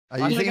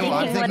Are you thinking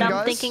what I'm thinking, guys?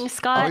 I'm thinking,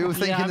 Scott? Are we all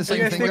thinking the same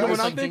thing, thinking guys? what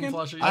I'm thinking?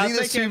 I think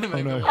that's too...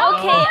 Okay,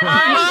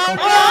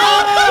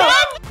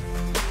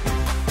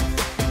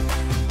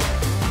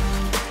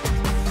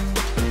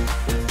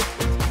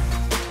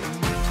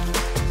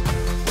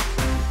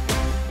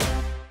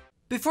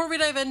 Before we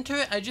dive into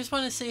it, I just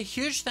want to say a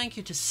huge thank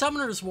you to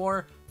Summoner's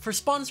War for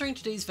sponsoring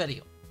today's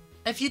video.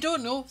 If you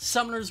don't know,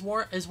 Summoner's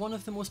War is one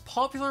of the most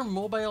popular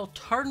mobile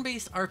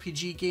turn-based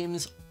RPG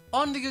games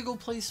on the Google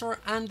Play Store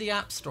and the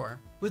App Store,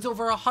 with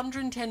over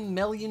 110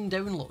 million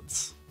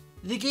downloads.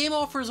 The game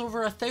offers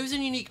over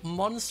 1,000 unique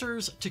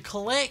monsters to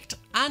collect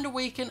and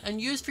awaken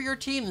and use for your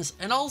teams,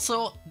 and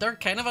also, they're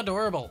kind of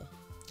adorable.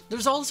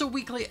 There's also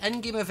weekly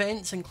in-game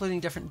events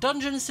including different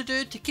dungeons to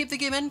do to keep the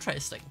game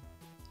interesting.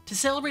 To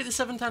celebrate the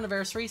 7th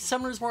anniversary,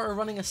 Summoners War are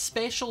running a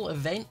special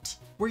event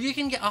where you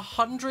can get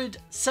 100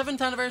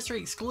 7th anniversary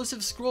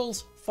exclusive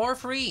scrolls for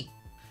free.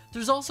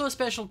 There's also a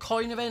special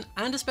coin event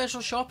and a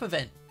special shop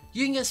event.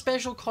 You can get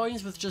special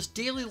coins with just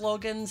daily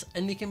logins,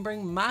 and they can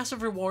bring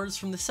massive rewards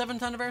from the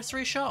 7th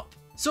anniversary shop.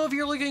 So if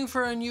you're looking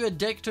for a new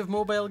addictive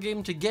mobile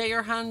game to get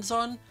your hands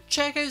on,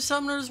 check out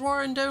Summoners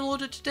War and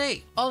download it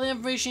today. All the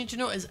information you need to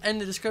know is in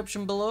the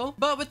description below,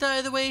 but with that out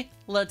of the way,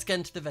 let's get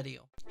into the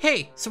video.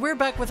 Hey, so we're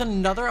back with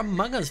another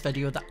Among Us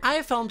video that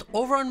I filmed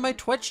over on my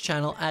Twitch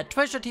channel at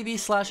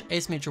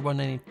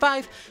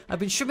twitch.tv/acemajor1985. I've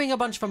been streaming a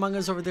bunch of Among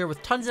Us over there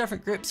with tons of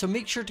different groups, so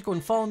make sure to go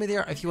and follow me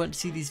there if you want to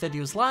see these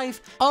videos live.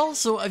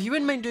 Also, if you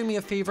wouldn't mind doing me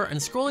a favor and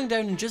scrolling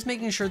down and just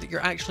making sure that you're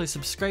actually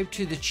subscribed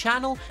to the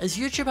channel, as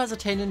YouTube has a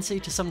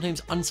tendency to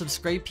sometimes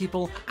unsubscribe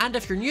people, and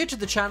if you're new to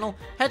the channel,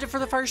 hit it for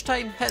the first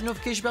time, hit the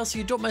notification bell so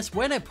you don't miss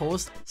when I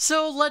post.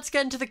 So let's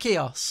get into the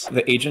chaos.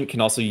 The agent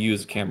can also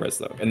use cameras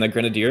though, and the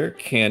grenadier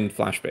can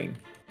flashbang,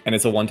 and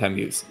it's a one-time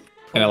use,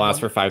 and it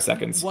lasts for 5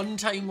 seconds. One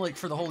time, like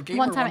for the whole game.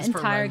 One or time once per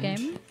entire round?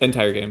 game.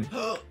 Entire game.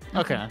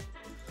 Okay.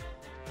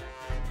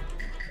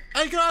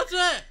 I got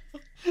it!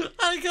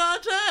 I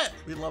got it!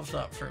 We love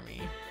that for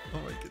me. Oh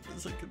my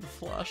goodness, I can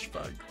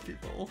flashback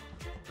people.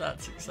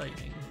 That's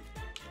exciting.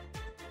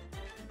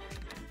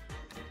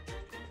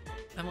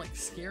 I'm like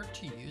scared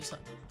to use it.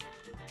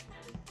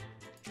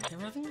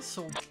 Everything's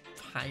so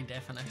high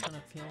definition,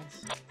 it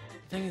feels. The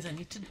thing is, I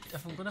need to,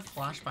 if I'm gonna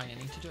flashbang, I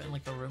need to do it in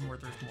like a room where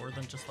there's more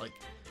than just like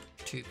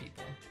 2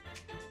 people.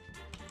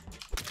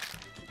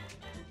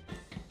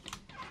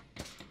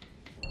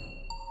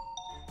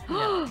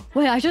 Yeah.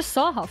 Wait, I just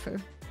saw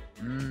Hafu.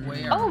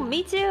 Where? Oh,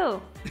 Me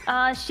too.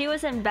 She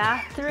was in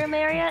bathroom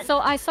area. So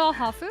I saw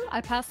Hafu, I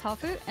passed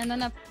Hafu, and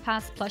then I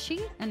passed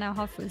Plushie, and now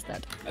Hafu is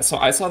dead. So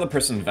I saw the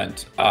person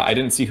vent. I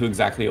didn't see who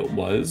exactly it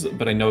was,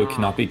 but I know it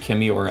cannot be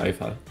Kimmy or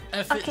Ifa.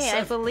 Okay,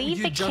 I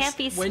believe it can't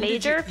be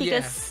Smager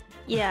because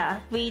yeah,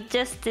 we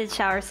just did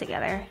showers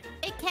together.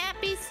 It can't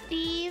be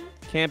Steve.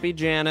 Can't be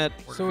Janet.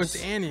 So it's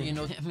Annie. You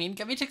know, I mean,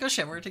 can we take a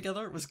shower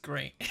together? It was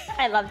great.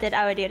 I loved it.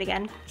 I would do it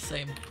again.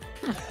 Same.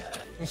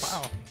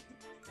 Wow.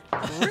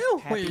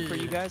 Happy for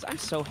you guys. I'm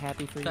so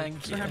happy for you.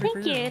 Thank you.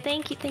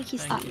 Thank you,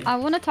 Steve. I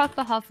want to talk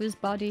about Hafu's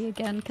body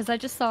again, because I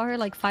just saw her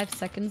like 5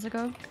 seconds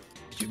ago.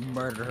 You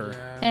murdered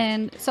her.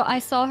 And so I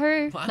saw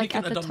her Well, like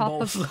at the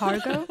top of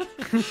cargo.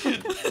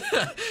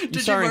 Did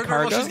you saw her in murder her?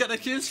 Well, cargo? she's got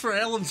accused for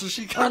Ellen, so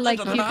she Or can't like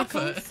have it.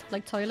 cubicles,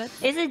 like toilets.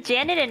 Is it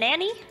Janet and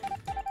Annie?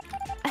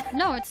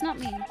 No, it's not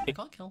me. I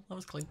got a kill. That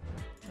was clean.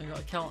 I got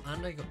a kill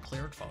and I got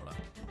cleared for it.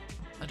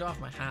 I don't have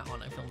my hat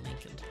on. I feel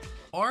naked.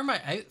 Or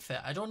my outfit.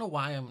 I don't know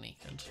why I'm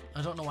naked.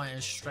 I don't know why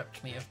it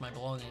stripped me of my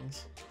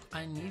belongings.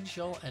 I need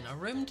y'all in a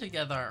room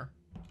together.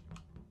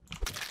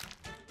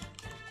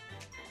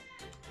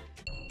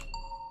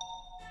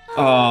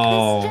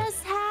 Oh. This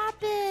just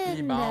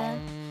happened.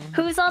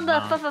 Who's on the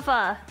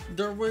fa?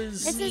 There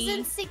was... This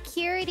isn't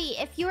security.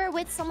 If you are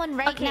with someone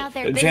right now,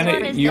 they're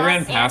Janet, you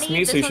ran past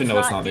me, so you should know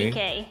it's not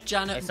me.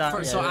 Janet,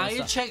 saw- so yeah, I I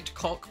saw- checked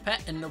cockpit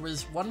and there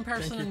was one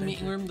person in the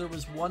meeting room, there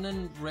was one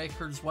in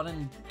records, one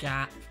in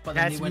gap, but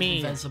then That's they went me.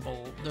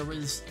 invisible. There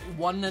was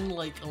one in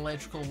like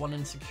electrical, one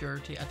in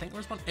security. I think there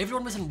was one,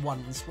 everyone was in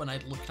ones when I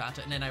looked at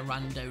it, and then I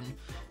ran down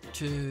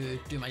to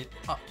do my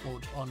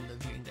upload on the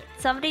viewing deck.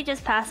 Somebody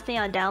just passed me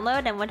on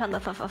download and went on the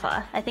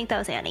fa. I think that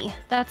was Annie.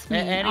 That's me.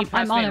 Annie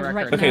passed I'm on me it on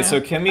right record. now. Okay, so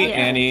Kimmy, yeah.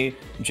 Annie,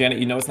 Janet,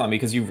 you know it's not me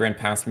because you ran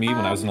past me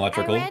when I was in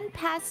electrical. I ran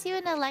past you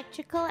in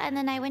electrical, and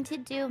then I went to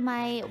do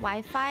my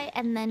Wi-Fi,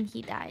 and then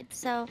he died.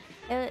 So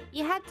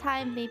you had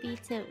time maybe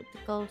to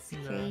go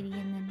security, and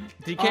then.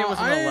 DK was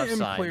on the left I am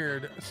side.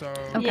 cleared, so.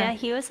 Okay. Yeah,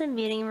 he was in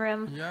meeting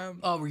room. Yeah.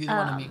 Oh, were you the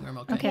one in the meeting room?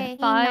 Okay. Okay. he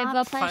 5 not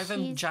up. 5 in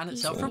Plushie's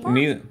Janet's people. self-report?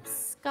 Me.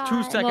 Scott.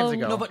 2 seconds Well,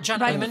 ago. No, but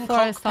Janet, Right I'm in before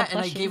I saw cockpit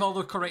and I Plushie. gave all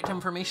the correct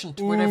information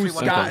to where Ooh,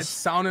 everyone Scott, was. it's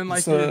sounding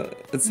like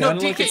It No,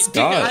 sounded like DK, it's DK,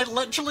 Scott. I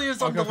literally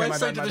was on Okay, the okay, left my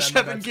side bad, of the my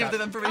ship bad, and gave Scott.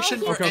 them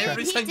information Oh, for he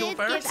every did single give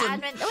person.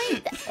 admin.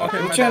 Wait, Okay,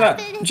 that Janet,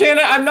 happened.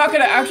 Janet, I'm not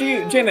gonna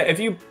actually, Janet, if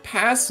you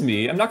pass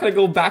me, I'm not gonna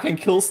go back and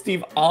kill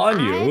Steve on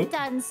you. I've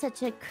done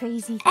such a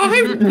crazy thing.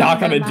 I'm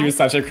not gonna in my do life.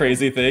 such a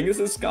crazy thing. This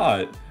is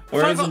Scott.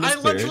 Or is it I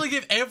this literally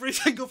gave every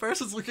single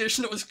person's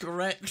location that was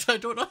correct. I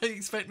don't know how you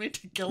expect me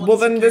to kill Well,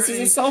 then this is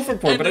security a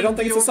self-report, and but I don't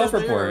then think be it's a over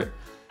self-report. there.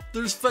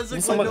 There's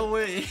physically Someone- no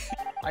way.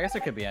 I guess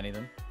it could be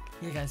anything.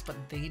 Yeah, guys, but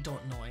they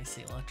don't know I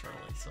say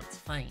literally, so it's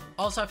fine.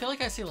 Also, I feel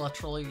like I say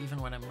literally even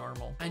when I'm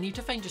normal. I need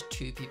to find just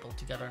 2 people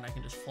together and I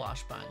can just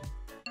flashbang.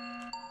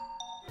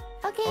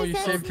 Okay, Oh, you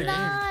so saved it's the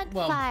not game.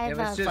 Well, 5 it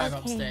was up. just- 5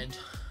 up's Okay. dead.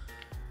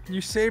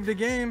 You saved the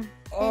game.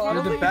 Oh, I You're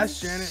don't the think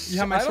best, Janet. You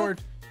have my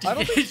sword. I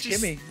don't think it's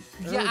Just- Kimmy.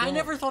 Yeah, I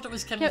never thought it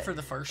was Kimmy Can- for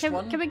the first Can,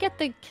 one. can we get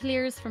the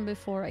clears from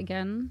before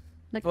again?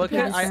 Like Well, the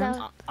Yeah, clears so-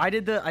 from- I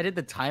did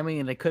the timing,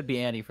 and it could be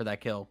Andy for that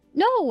kill.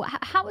 No,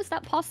 how is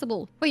that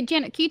possible? Wait,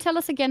 Janet, can you tell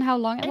us again how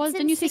long it was? It's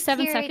Didn't you say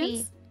 7 insecurity.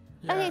 seconds?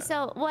 Okay,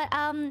 so what?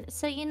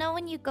 So you know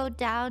when you go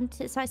down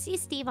to, so I see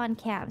Steve on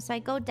cam. So I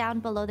go down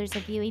below. There's a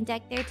viewing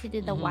deck there to do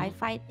the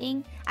Wi-Fi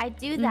thing. I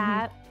do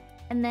that,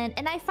 and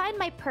I find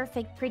my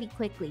perfect pretty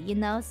quickly, you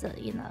know. So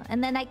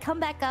and then I come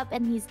back up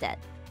and he's dead.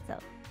 So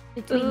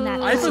between that,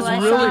 Ooh, I was I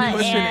really saw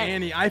pushing Annie.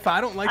 Annie.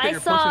 I don't like that I you're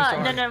pushing so saw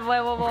hard. no wait.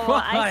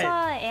 I Why?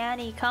 saw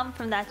Annie come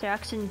from that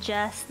direction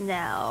just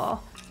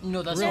now.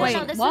 No, that's No, Wait,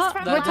 no, this is what?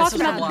 from We're last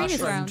talking about the round.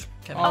 previous round.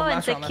 Kimmy. Oh, and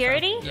last round, last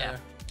security? round. Yeah.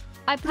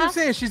 I I'm just passed.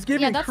 saying, she's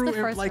giving that's the crew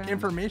first round.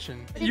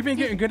 information. But You've been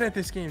it's- getting good at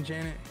this game,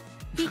 Janet.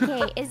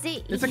 DK, is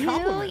it It's a you?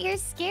 compliment. You're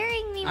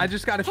scaring me. I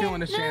just got a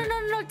feeling it's no, Janet.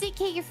 no,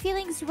 DK, your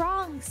feeling's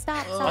wrong.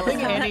 Stop. I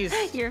think Andy's.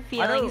 Your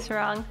feelings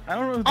wrong. I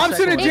don't know. Who the I'm second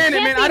sitting one It Janet,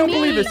 can't man. be I don't me.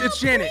 believe this. It's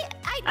Janet.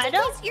 I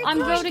don't- I'm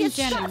voting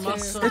Janet.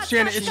 Must- too. It's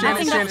Janet. It's I Janet.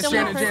 think It's Janet. that's It's the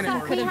Janet. one Janet. person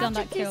who could have done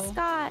that to do kill.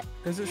 Scott.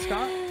 Is it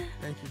Scott?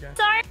 Thank you, guys.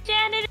 Sorry,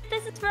 Janet, if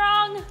this is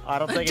wrong. I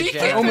don't think it's DK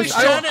Janet. almost-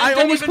 pushed Janet, I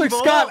didn't almost even clicked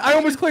vote. Scott. I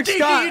almost clicked DK,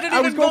 Scott. you didn't I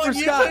was even going vote, for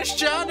you Scott. pushed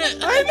Janet.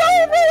 I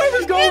know, bro. I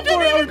was going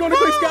for it. I was going to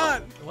click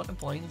Scott. I want to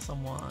blame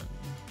someone.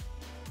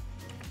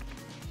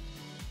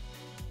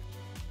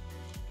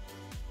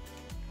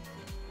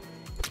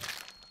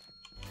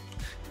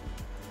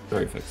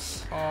 Very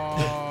fixed.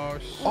 Oh,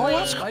 shit.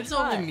 Why is it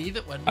only me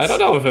that wins? I don't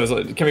know if it was.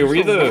 Kimmy, were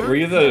you the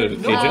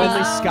agent?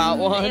 Only Scott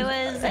won. It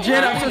was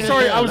Janet, I'm so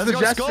sorry. I was Let's the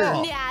go jester.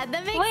 Skull. Yeah,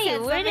 that makes Wait,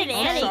 sense. where that did makes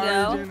Annie sense.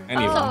 go? Janet.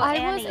 Anyway. So I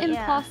was Annie, yeah.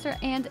 imposter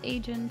and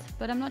agent,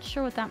 but I'm not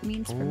sure what that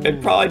means for me.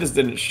 It probably just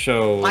didn't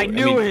show. I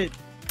knew mean, it.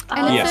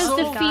 And it Yeah. says Oh,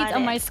 defeat got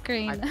on it. my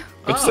screen.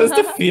 It says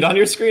defeat on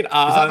your screen.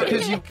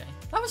 because you- Okay.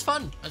 That was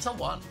fun. I still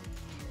won.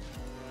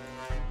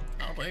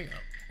 Oh, there you go.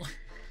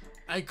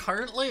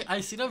 I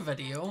seen a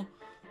video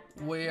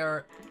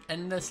where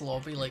in this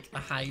lobby, like the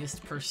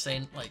highest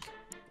percent, like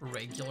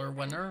regular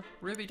winner,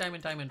 Ruby,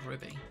 Diamond, Diamond,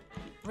 Ruby.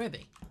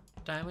 Ruby,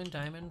 Diamond,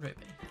 Diamond, Ruby.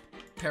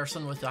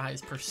 Person with the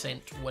highest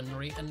percent win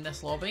rate in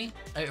this lobby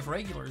out of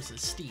regulars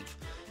is Steve.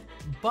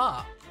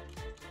 But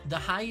the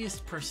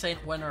highest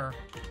percent winner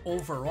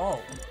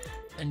overall,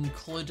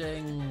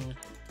 including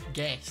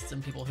guests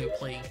and people who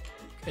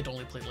had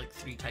only played like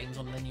 3 times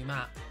on the new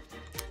map,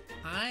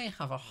 I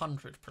have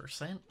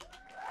 100%.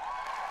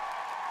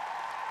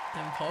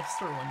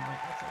 Imposter win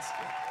rate with this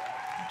game.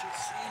 I'm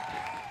just saying,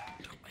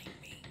 don't mind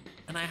me.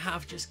 And I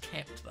have just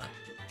kept that.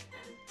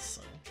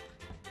 So.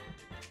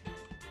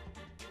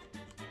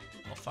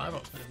 Well, 5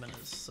 up movement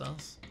is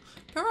sus.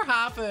 Poor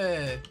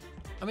Hafu!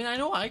 I mean, I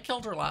know I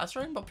killed her last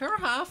round, but poor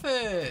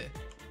Hafu!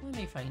 Let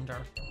me find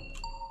her.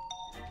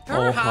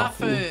 Poor Oh,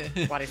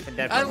 Hafu! Body's been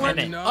dead for I a went-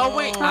 minute. No. Oh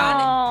wait,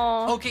 Annie.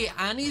 Oh. Okay,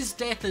 Annie's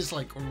death is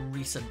like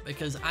recent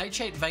because I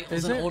checked vitals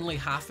Is and it? only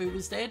Hafu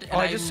was dead. And Oh,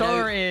 I just saw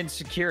now- her in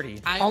security.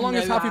 How long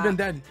has Happy been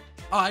dead?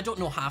 Oh, I don't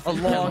know Hafu.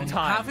 A long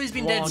time. Hafu's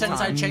been dead Long since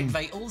I time. checked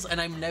vitals,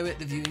 and I'm now at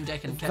the viewing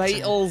deck in kitchen.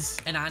 Vitals.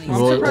 And Annie's I'm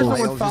dead. surprised no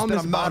Vitals. one found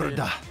It's this been a body.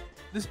 murder.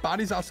 This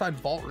body's outside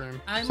vault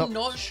room. I'm So-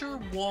 not sure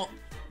what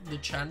the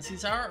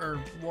chances are or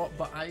what,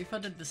 but I've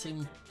had the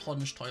same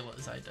plunge toilet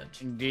as I did.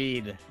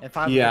 Indeed. If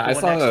I'm Yeah, the I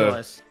one saw next to the-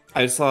 us.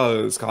 I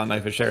saw Scott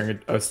Knife is sharing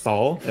a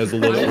stall. It was a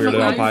little bit weird I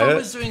about buy thought I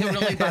was it. doing a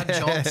really bad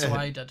job, so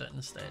I did it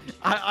instead.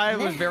 I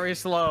was very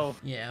slow.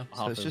 Yeah.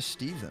 So it's just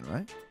Steve then,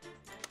 right?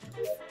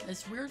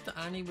 It's weird that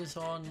Annie was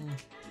on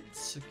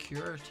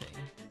security.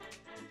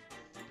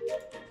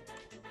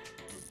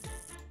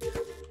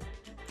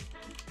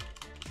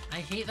 I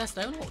hate this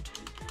download.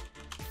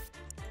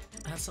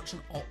 It has such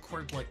an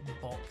awkward like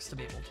box to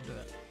be able to do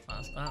it.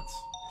 That's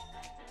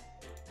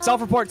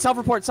Self-report,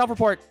 self-report,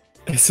 self-report.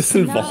 Is this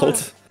in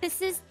vault?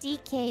 This is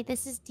DK.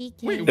 This is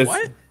DK. Wait, It's-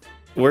 what?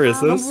 Where is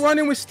this? I'm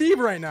running with Steve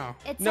right now.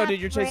 It's No, at dude,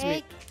 you're chasing me.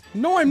 Break.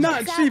 No, I'm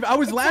not, It's Steve. I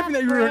was it's laughing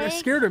at that you were Break.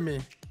 scared of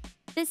me.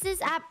 This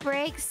is at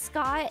break.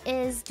 Scott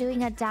is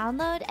doing a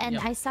download, and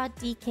Yep. I saw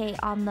DK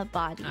on the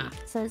body. Ah.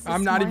 So is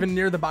I'm this not Morph- even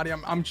near the body.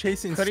 I'm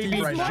chasing Could he Steve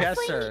be right Is now.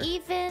 Jester? Morphling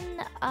even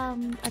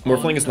a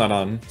Morphling thing? is not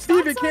on.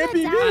 Steve, it Scott's on can't a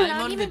be down. me. I I'm don't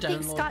on even the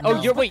think download. Scott Oh,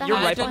 knows you're- what wait, the you're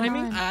hell's right going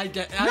behind me?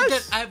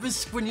 on. I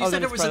was when you Oh, said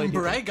then it it's was in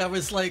probably Breg, I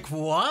was like,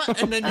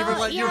 what? And then you were Oh,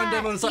 like, you're on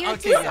demo. I was like, you're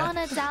okay, just yeah. on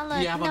a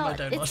download. Yeah, I'm on no, my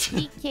download. it's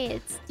DK.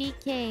 It's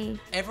DK.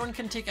 Everyone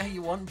can take it how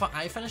you want, but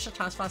I finished a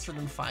task faster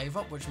than 5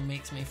 up, which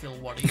makes me feel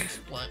worried.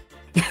 Like,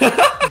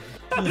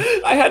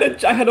 I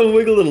had to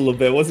wiggle it a little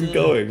bit. It wasn't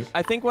going.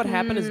 I think what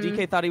happened is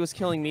DK thought he was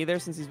killing me there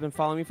since he's been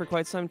following me for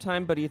quite some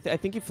time, but I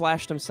think he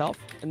flashed himself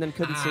and then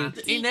couldn't see.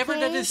 he never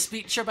did DK? his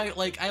speech about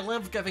like I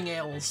live giving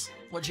L's,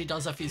 which he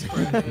does if he's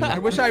crew. I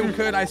wish I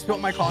could. I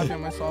spilled my coffee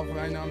on myself.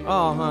 I know. I'm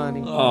not- Oh,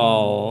 honey.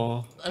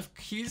 Oh. If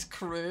he's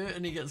crew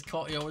and he gets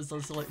caught, he always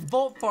does like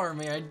vote for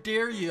me. I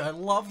dare you. I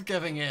love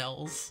giving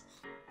L's.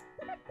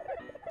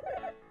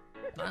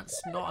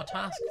 That's not a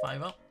task,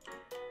 5-Up.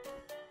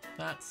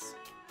 That's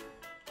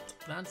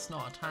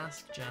not a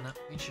task, Janet.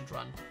 We should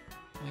run.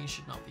 We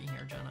should not be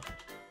here, Janet.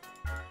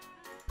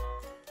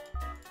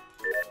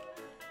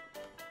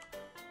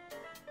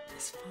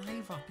 This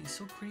 5-Up, he's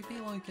so creepy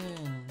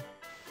looking.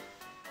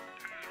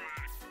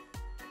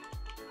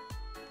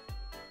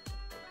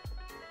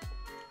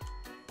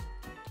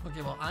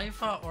 Okay, well, I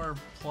thought our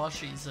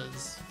plushies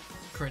as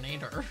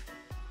Grenader.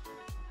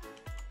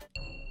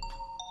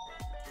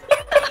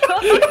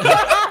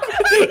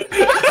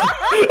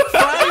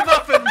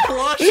 5-Up and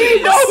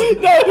plushies!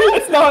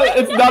 No,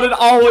 it's not at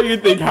all what you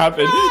think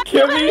happened.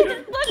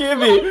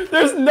 Kimmy,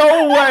 there's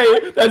no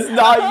way that's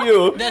not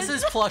you. This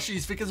is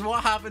plushies because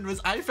what happened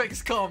was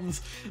iFix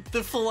comes, the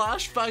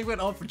flashbang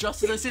went off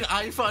just as I seen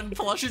iPhone and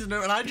plushies and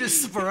I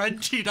just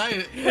sprinted out.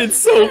 It's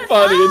so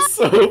funny, it's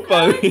so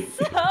funny.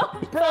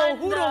 Bro,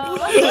 who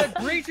the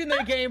breaching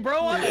the game, bro?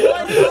 Oh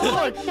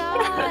my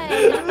god.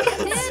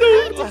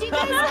 Did you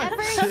guys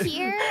ever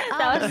hear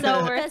That was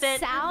so worth the it.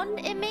 sound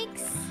it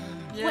makes?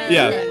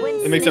 Yeah,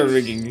 it makes our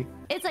rigging.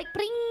 It's like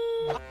bling.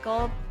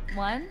 Gold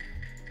 1.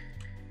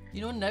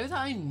 You know, now that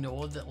I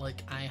know that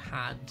like I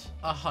had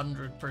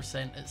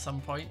 100% at some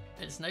point,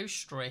 it's now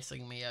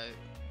stressing me out.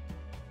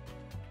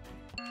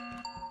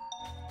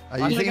 Are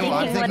you thinking what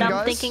I'm thinking, guys?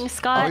 I'm thinking,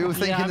 Scott? Are we all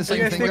thinking the same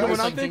thing, thinking guys? what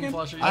I'm thinking?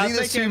 I think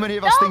there's too many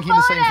of us thinking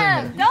the same thing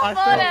here. Don't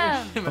vote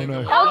him! Oh no.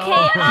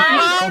 Okay,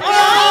 I'm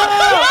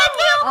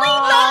the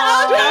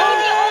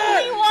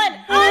only one.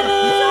 I'm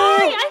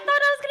sorry. I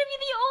thought I was gonna be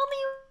the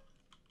only.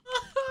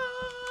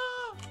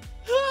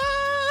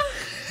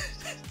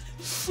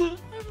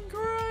 I'm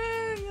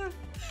crying.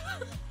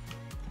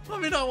 I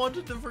mean, I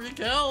wanted to freak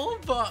out,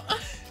 but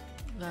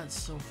that's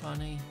so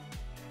funny.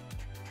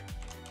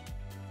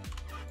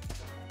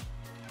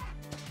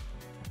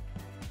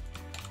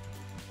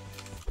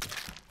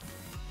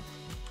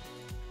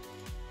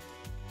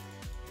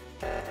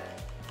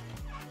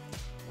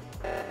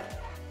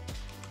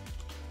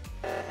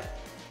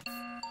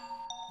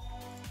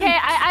 Okay,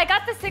 I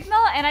got the signal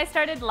and I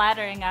started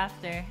laddering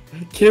after.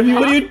 Kimmy,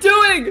 what are you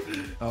doing?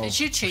 Oh, Is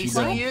she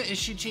chasing you? Is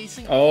she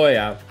chasing? Oh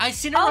yeah. I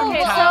seen her on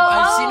Okay, cam. so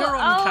I've seen her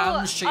on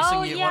cams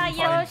chasing you at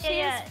one point. So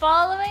she's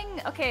following.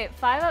 Okay,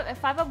 5-Up.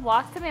 If 5-Up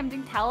walks to me, I'm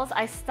doing talos.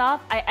 I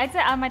stop. I exit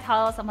out of my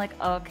talos. I'm like,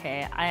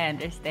 okay, I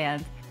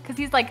understand, because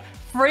he's like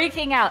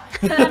freaking out.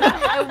 So then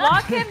I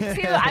walk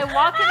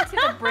into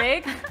the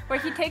brig where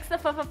he takes the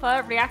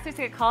reactors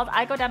get called.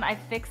 I go down, I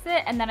fix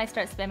it, and then I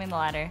start spamming the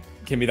ladder.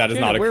 Kimmy, that is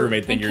not a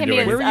crewmate thing you're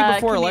doing. Where were you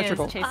before Kimmy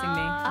electrical? is chasing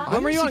me.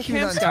 When were you on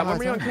cams, Scott? When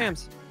were you on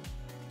cams?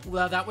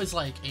 Well, that was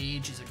like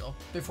ages ago.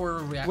 Before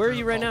reactor. Where are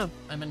you right called.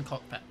 now? I'm in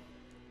cockpit.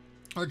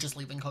 Or just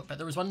leaving cockpit.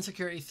 There was one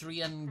security,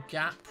 3 in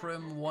gap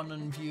room, 1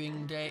 in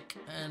viewing deck,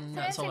 and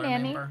that's all I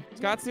remember.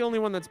 Scott's the only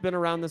one that's been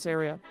around this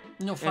area.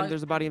 No, and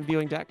there's a body in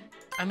viewing deck.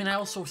 I mean, I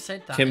also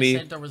said that. I Kimmy,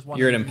 said there was one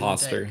you're an in viewing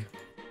imposter. deck.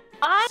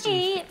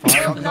 I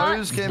Fire will not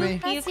nose, Kimmy.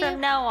 spook you from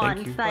now on,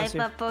 Thank you.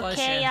 5-Up, Bless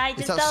okay? you. I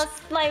just It's us.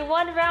 was like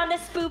 1 round of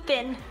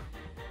spooping.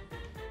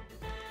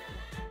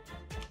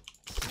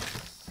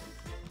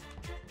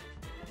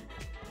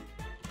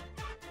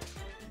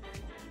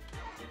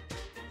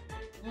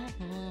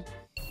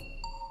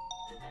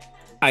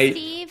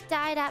 Steve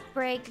died at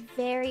break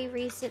very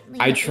recently.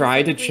 I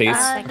tried to chase.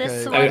 I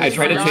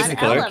tried to chase the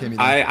killer.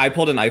 I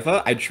pulled an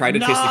IFA. I tried to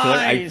chase the killer.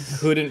 I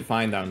couldn't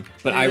find them,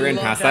 but I ran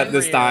past that.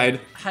 This died.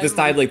 This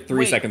died like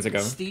 3 seconds ago.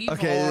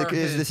 Okay,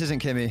 this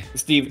isn't Kimmy.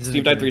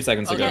 Steve died 3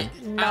 seconds ago. Okay,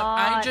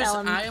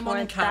 I am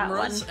on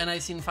cameras and I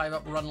seen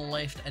 5-Up run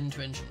left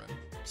into engine room,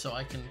 so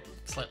I can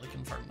slightly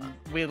confirm that.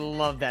 We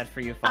love that for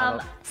you,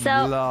 5-Up. So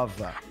Love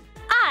that.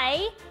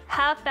 I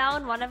have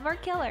found one of our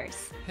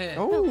killers. Hey.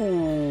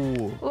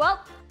 Oh.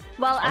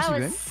 Well, I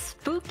Spicy, was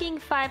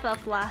spooking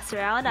 5-Up last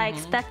round. I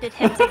expected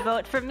him to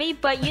vote for me,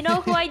 but you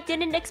know who I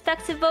didn't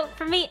expect to vote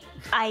for me?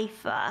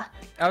 Ifa.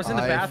 I was in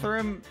the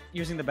bathroom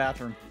using the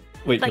bathroom.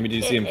 Wait, Like, Kimmy, did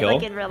you see him kill?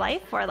 Like in real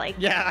life, or like?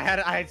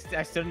 Yeah,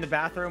 I stood in the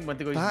bathroom, went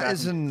to go use the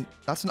bathroom.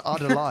 That's an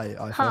odd lie,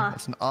 I Huh. think.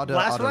 That's an odd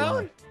Last lie.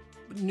 round?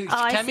 No, Oh,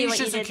 I see Kimmy's what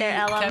you just a did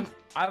there, key- Ellen.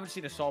 I haven't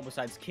seen a soul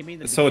besides Kimmy. In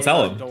the So it's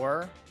beginning Ellen. of the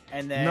door,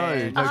 and then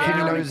No,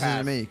 Kimmy knows it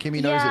isn't me.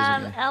 Kimmy knows it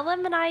isn't me.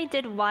 Ellum and I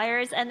did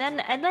wires, and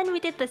then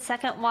we did the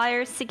second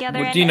wires together.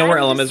 Do and you know where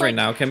I'm Ellum just is right like,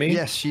 now, Kimmy?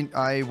 Yes,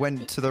 I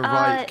went to the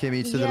right,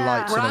 Kimmy, to the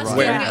light, to the right.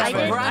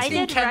 Where? We're I asking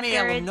did Kimmy,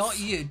 Ellen, records. not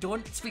you.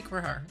 Don't speak for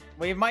her.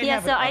 We might Yeah,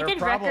 have so an I utter did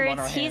problem on our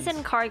records. He's hands.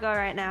 in cargo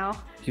right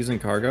now. He's in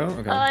cargo.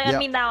 Okay. I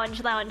mean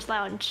lounge.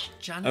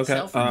 Janet Okay,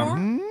 self-report?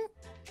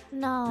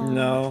 No.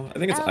 No, I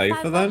think it's L5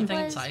 Ifa then.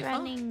 was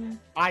running.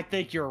 I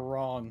think you're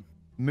wrong.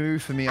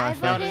 Move for me, I Ifa.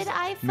 voted Move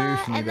Ifa,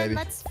 for me, and baby. then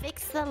let's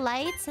fix the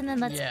lights, and then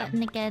let's Yeah.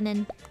 button again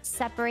and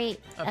separate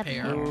A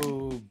pair.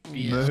 Ooh, Move.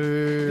 you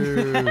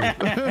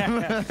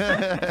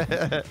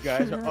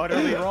guys are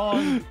utterly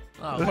wrong.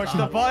 Oh, Push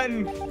wow. the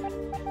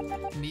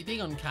button. Me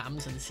being on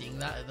cams and seeing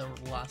that at the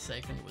last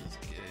second was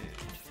good.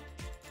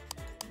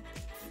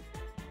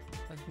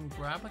 If I can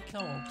grab a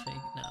kill, I'll take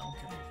now.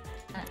 Okay.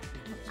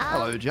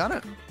 Hello,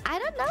 Janet. I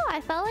don't know. I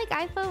felt like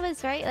Ifa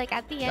was right. Like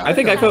at the end. I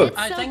think Ifa.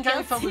 I think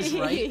Ifa was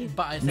right,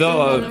 but I think No,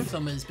 one of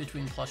them is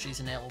between plushies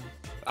and Elm.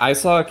 I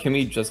saw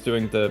Kimmy just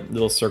doing the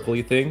little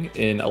circly thing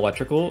in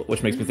electrical,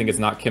 which makes me think it's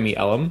not Kimmy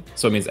Ellum,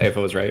 so it means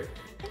Ifa was right.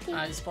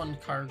 I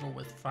spawned cargo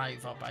with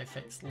 5-up, I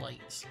fixed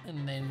lights,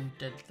 and then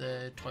did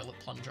the toilet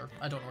plunger.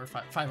 I don't know where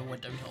 5-up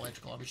went down to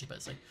electrical, I was just about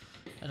to say.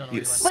 I don't know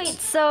where he went. Wait,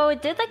 so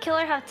did the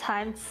killer have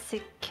time to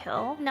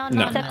kill? No.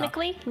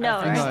 Technically? No,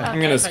 right?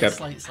 I'm gonna skip.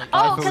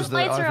 Oh, because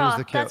lights are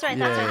off. That's right,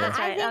 I that's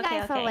think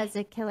right. Ifa was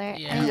a killer.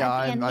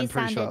 Yeah, I'm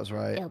pretty sure that's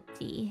right.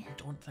 Guilty. I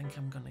don't think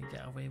I'm gonna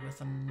get away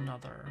with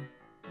another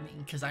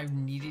meeting, because I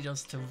needed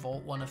us to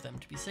vote one of them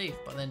to be safe,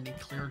 but then they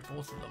cleared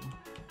both of them.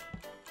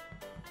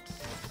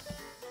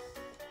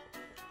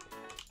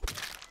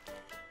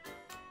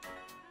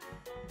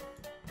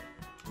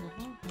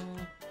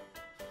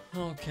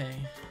 Okay.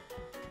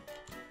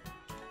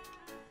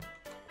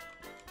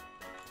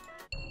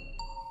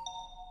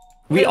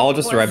 We all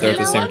just arrived there at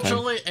the same time.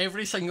 Literally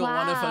every single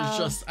one of us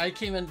just... I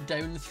came in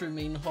down through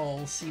main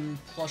hall, seen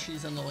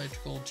plushies and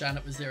electrical,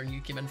 Janet was there, and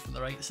you came in from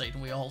the right side,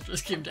 and we all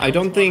just came down. I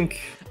don't think...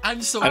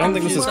 I'm so I don't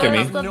think this is Kimmy.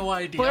 I have no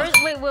idea.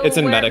 It's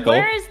in medical.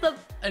 Where is the...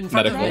 In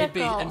front of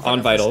medical.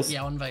 on vitals.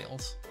 Yeah, on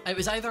vitals. It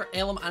was either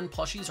Elm and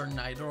plushies or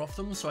neither of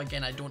them, so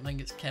again, I don't think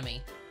it's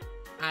Kimmy.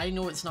 I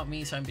know it's not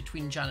me, so I'm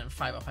between Janet and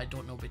 5-up. I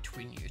don't know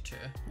between you two.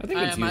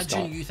 I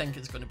imagine you think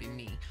it's going to be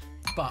me,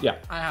 but yeah.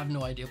 I have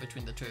no idea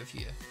between the two of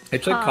you. I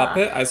checked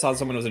cockpit. I saw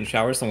someone was in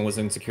shower, someone was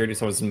in security,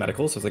 someone was in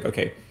medical. So it's like,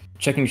 okay,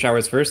 checking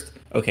showers first.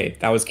 Okay,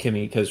 that was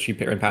Kimmy because she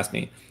ran past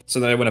me. So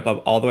then I went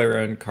up all the way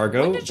around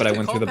cargo, but I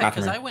went through the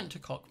bathroom. Because I went to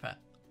cockpit.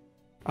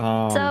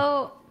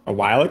 So a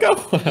while ago.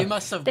 You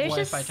must have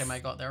left by the time I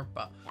got there,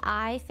 but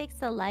I fixed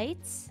the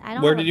lights. I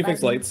don't. Where did you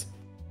fix lights?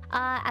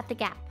 At the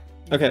gap.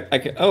 Okay,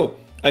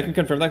 I can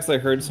confirm that because I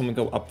heard someone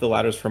go up the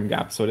ladders from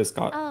Gap, so it is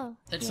Scott. Oh.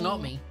 It's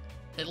not me.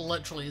 It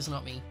literally is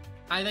not me.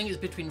 I think it's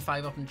between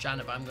 5-up and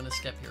Janet, but I'm going to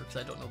skip here because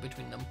I don't know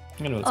between them.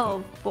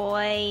 Oh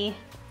boy.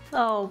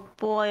 Oh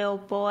boy, oh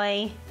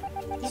boy.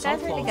 You guys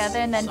were together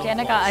and then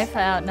Janet got Ifa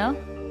out, no?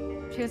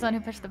 She was the one who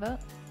pushed the boat.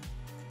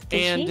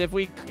 And if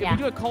we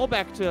do a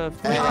callback to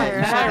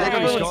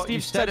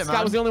Steve said it,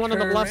 Scott was the only one on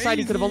the left side,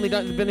 he could have only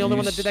been the only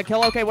one that did that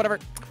kill. Okay, whatever.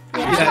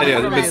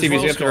 Yeah, but Stevie,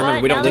 you have to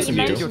remember, we don't listen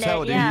to you. So close.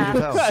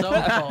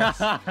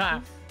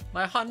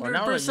 My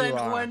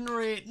 100% win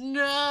rate,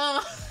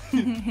 no!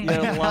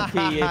 You're lucky.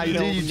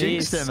 You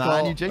jinxed it,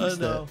 man. You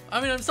jinxed it.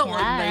 I mean, I'm still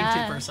like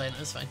 90%.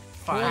 It's fine.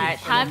 Alright,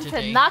 time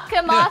to knock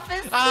him off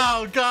his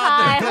Oh, God.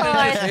 high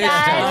horse,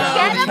 guys.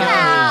 Get him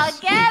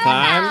out. Get him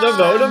Time out. to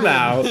vote him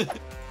out.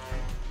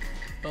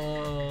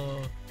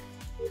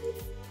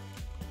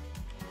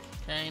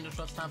 Kind of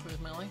trust halfway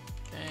with melee.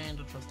 Kind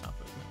of trust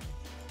halfway with melee.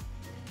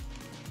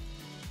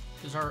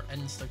 Because her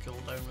insta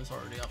cooldown was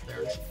already up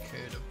there. She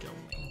could have killed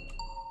me.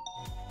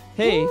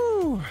 Hey.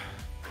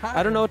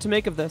 I don't know what to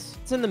make of this.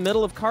 It's in the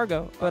middle of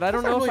cargo, but I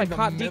don't know if I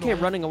caught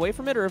DK running away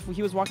from it or if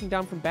he was walking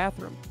down from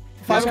bathroom.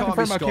 5-up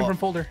confirmed I came from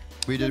folder.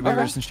 We were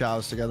just in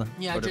showers together.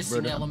 Yeah, I just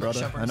seen Element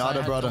Shepherd.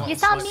 Another brother. You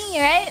saw me,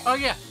 right? Oh,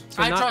 yeah.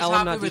 So I not trust Ellen,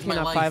 happy not with DK, my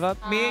not life.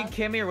 5-up? Me and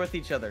Kimmy are with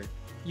each other.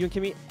 You and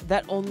Kimmy?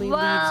 That only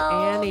leaves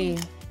Annie.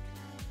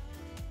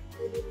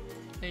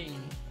 Hey.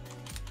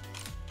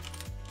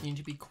 You need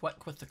to be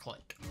quick with the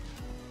click.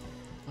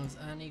 Is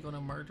Annie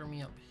gonna murder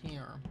me up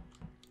here?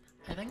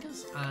 I think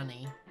it's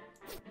Annie.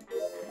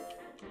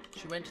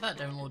 She went to that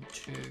download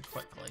too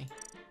quickly.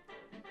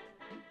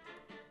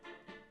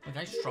 Like,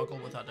 I struggle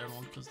with that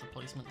download because the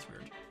placement's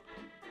weird.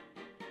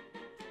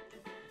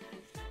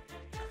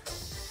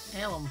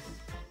 Elm.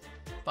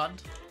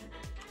 Bud.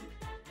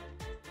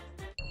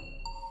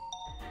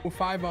 Oh,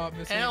 5-up.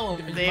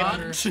 Elm.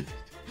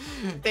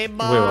 They Wait,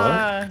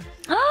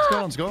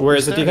 what? Where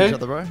is it,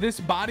 DK? This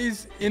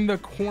body's in the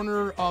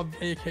corner of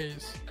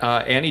AKs.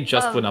 Annie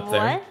just went up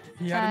there.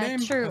 He had a name.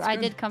 True, That's I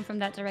good. did come from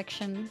that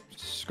direction.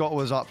 Scott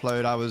was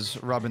upload, I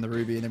was rubbing the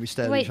ruby, and then we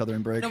stared at each other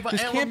in break. No, but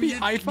This can't be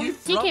iPhone.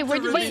 DK, where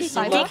did you see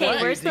DK,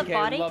 where's the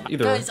body?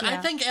 Either Guys, way. I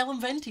think Ellen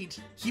vented.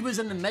 He was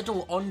in the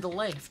middle on the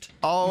left.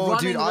 Oh,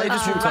 dude, I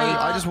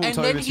just walked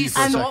over to you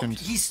for a second.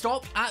 He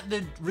stopped at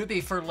the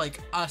ruby for like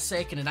a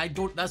second, and I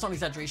don't. That's not an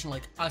exaggeration.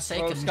 Like a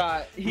second.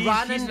 Scott,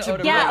 ran into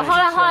Brig. Yeah,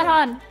 hold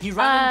on. He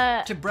ran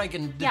into Brig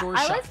and the door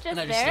I shut, was just and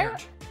I just there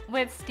stared.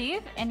 with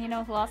Steve, and you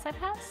know who else I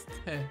passed?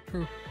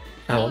 Who?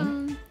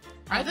 Ellen?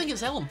 I think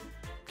it's Ellen.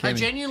 I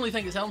genuinely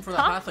think it's Ellen for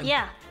that pathing.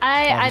 Yeah.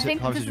 I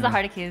think this is the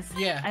hard accuse.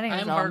 Yeah, I think I'm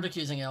it's hard Ellen.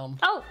 accusing Ellen.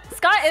 Oh,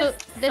 Scott is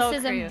this so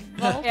is crew.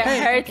 involved? It Hey,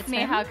 hurts me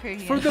how crew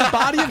he For is. the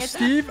body of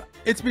Steve,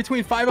 it's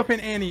between 5-up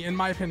and Annie, in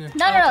my opinion.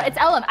 No, it's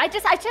Ellen. I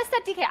just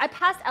said DK. I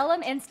passed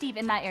Ellen and Steve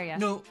in that area.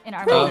 No. In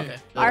Armory. Okay.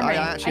 Armory.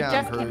 I I actually just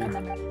am came crew.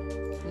 from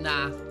them.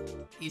 Nah,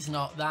 he's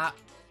not that.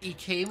 He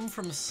came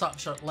from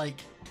such a weird.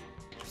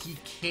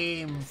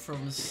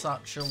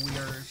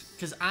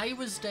 Because I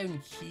was down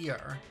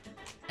here,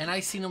 and I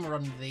seen him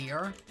run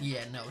there.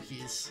 Yeah, no,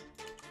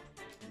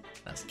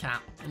 that's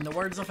cap. In the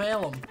words of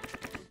Ellen,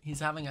 he's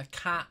having a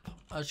cap,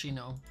 as you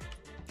know.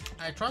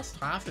 I trust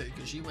Hafu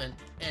because she went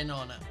in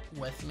on it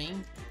with me,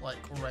 like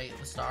right at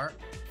the start.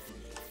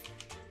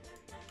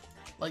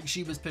 Like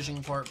she was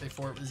pushing for it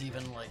before it was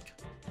even like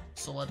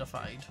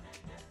solidified.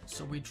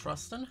 So we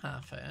trust in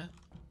Hafe.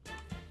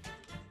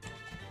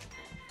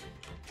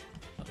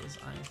 That was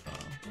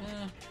Ifa.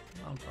 Yeah,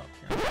 I'll drop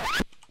here.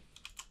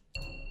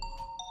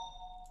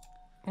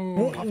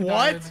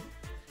 What?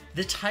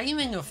 The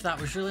timing of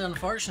that was really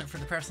unfortunate for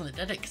the person that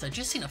did it, because I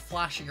just seen a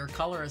flash of your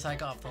color as I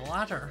got up the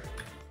ladder.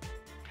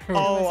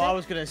 Oh, I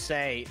was gonna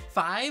say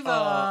 5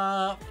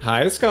 up.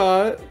 Hi,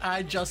 Scott.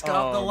 I just got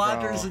up the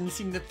ladders bro. and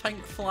seen the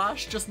pink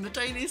flash just in the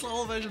tiniest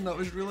little vision. That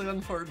was really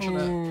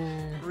unfortunate.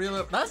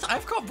 Really,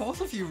 I've got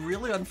both of you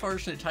really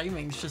unfortunate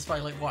timings just by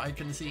like what I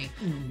can see.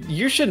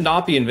 You should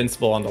not be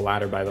invincible on the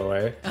ladder, by the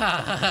way.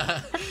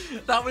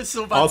 That was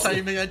so bad Also,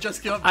 timing. I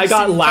just got. I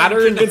got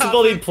ladder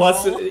invincibility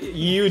plus fall.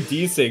 you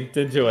desynced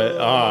into it.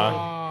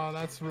 Oh,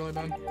 that's really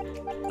bad.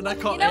 And I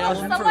caught You know when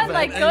Ellen someone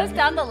like preventing- goes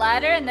down the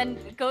ladder and then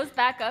goes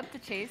back up to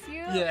chase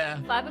you? Yeah.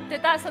 5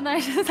 did that, so then I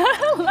just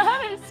had a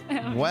ladder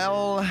spam.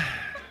 Well,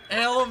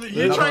 Ellen,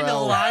 you're No, trying to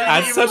well, lie.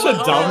 That's you such a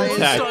little dumb Guys,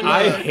 tech. son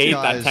I of a- hate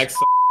that guys. tech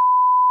so